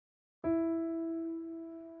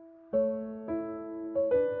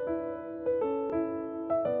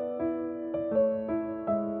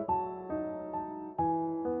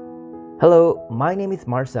Hello, my name is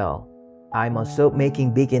Marcel. I'm a soap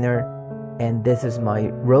making beginner and this is my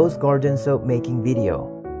rose garden soap making video.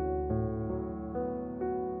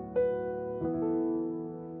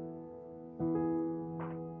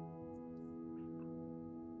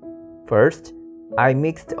 First, I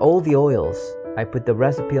mixed all the oils. I put the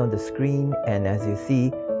recipe on the screen and as you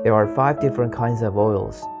see, there are 5 different kinds of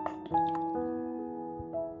oils.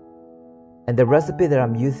 And the recipe that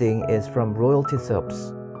I'm using is from Royalty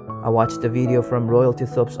Soaps. I watched the video from Royalty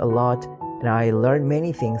Soaps a lot and I learned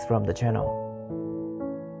many things from the channel.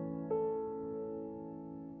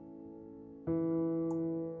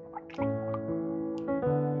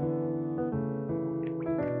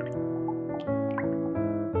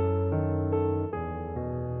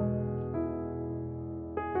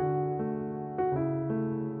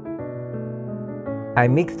 I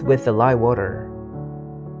mixed with the lye water.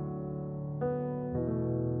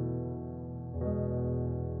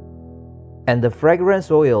 And the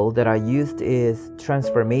fragrance oil that I used is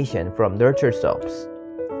Transformation from Nurture Soaps.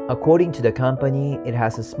 According to the company, it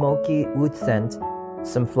has a smoky wood scent,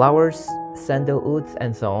 some flowers, sandalwoods,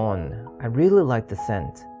 and so on. I really like the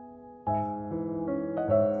scent.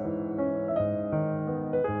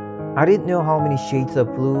 I didn't know how many shades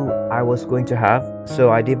of blue I was going to have,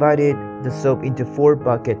 so I divided the soap into 4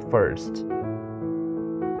 buckets first.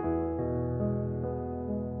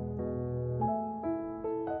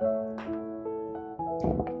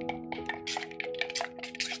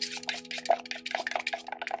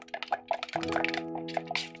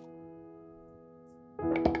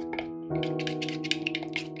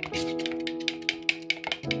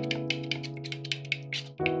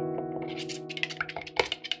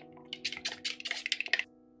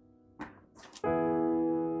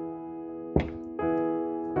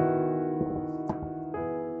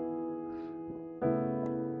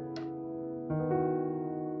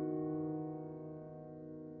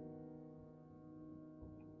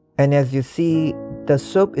 And as you see, the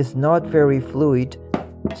soap is not very fluid,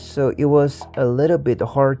 so it was a little bit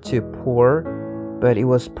hard to pour, but it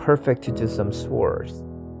was perfect to do some swirls.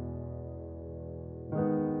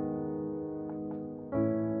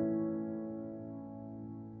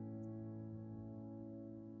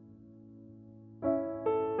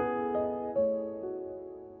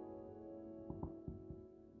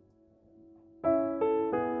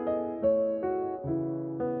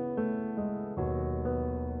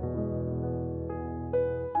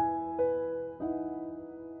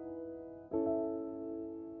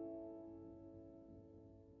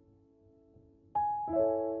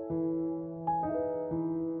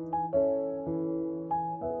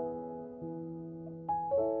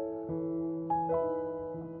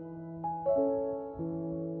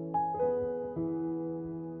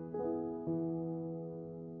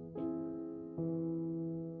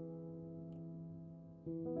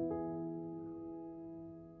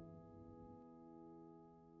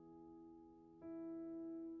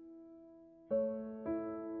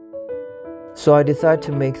 So I decided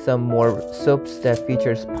to make some more soaps that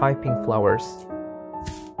features piping flowers.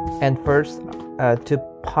 And first, to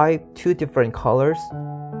pipe 2 different colors,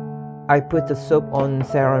 I put the soap on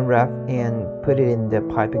saran wrap and put it in the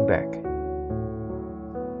piping bag.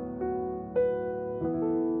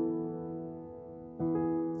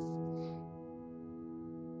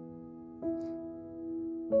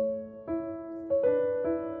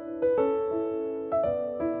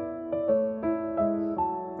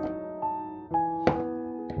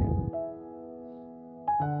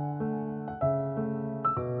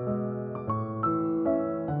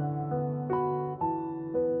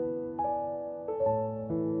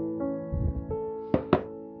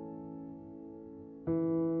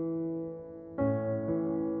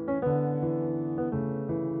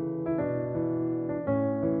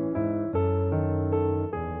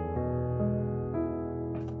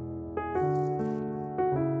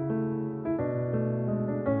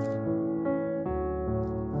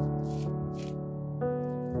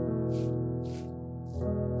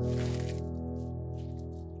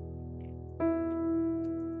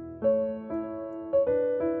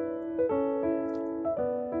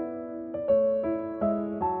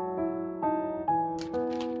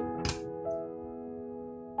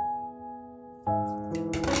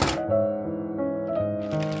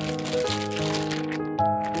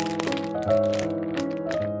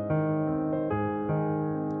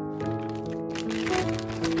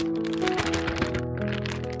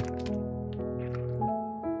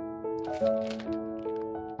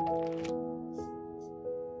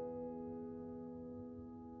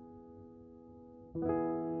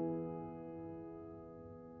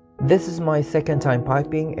 This is my second time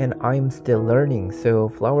piping and I'm still learning, so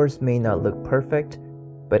flowers may not look perfect,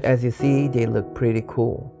 but as you see, they look pretty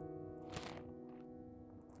cool.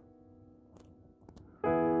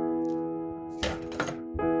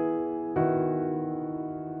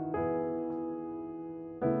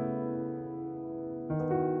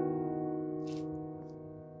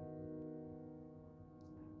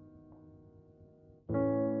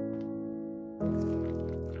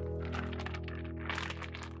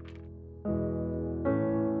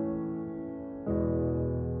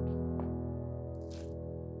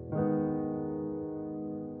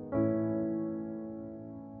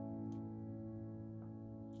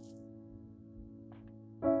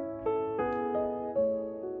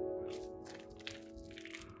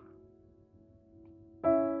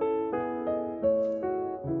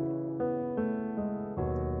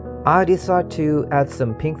 I decided to add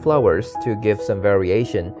some pink flowers to give some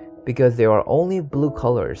variation because they are only blue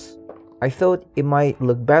colors. I thought it might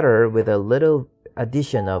look better with a little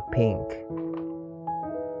addition of pink.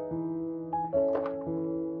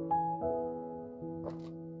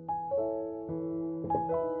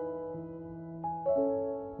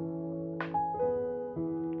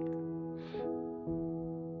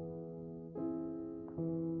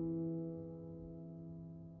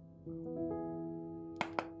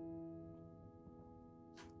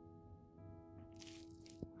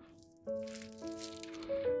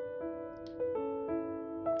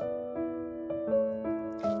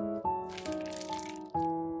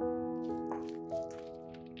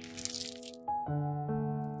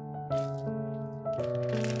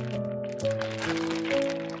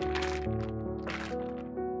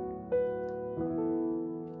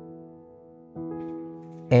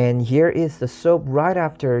 And here is the soap right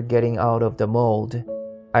after getting out of the mold.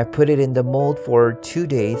 I put it in the mold for 2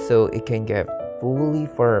 days so it can get fully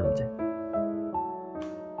firmed.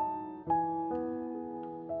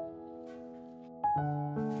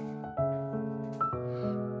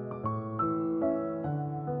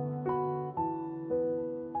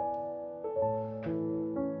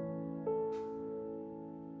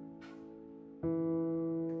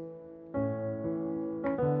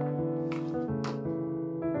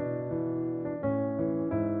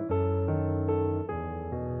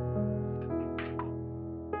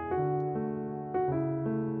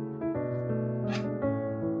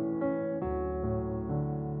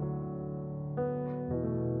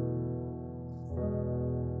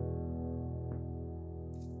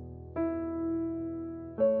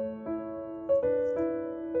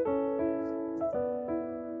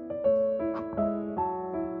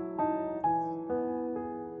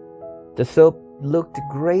 The soap looked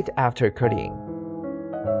great after cutting.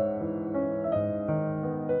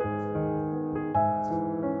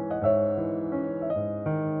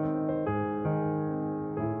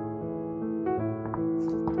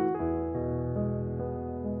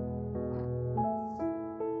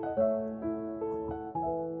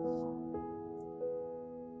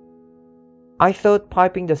 I thought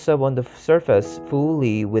piping the soap on the surface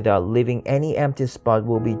fully without leaving any empty spot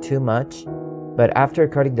will be too much, but after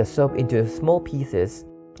cutting the soap into small pieces,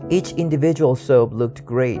 each individual soap looked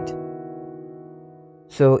great.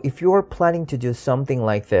 So if you are planning to do something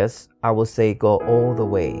like this, I will say go all the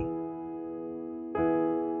way.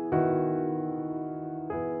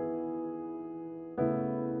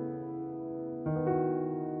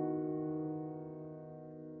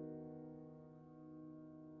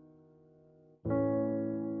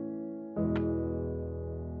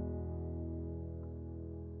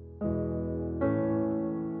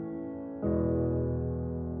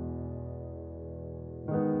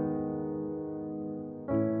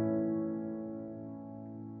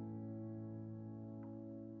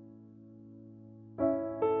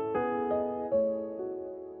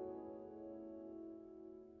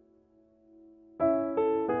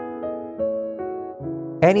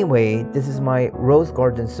 Anyway, this is my rose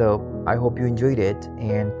garden soap. I hope you enjoyed it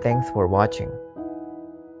and thanks for watching.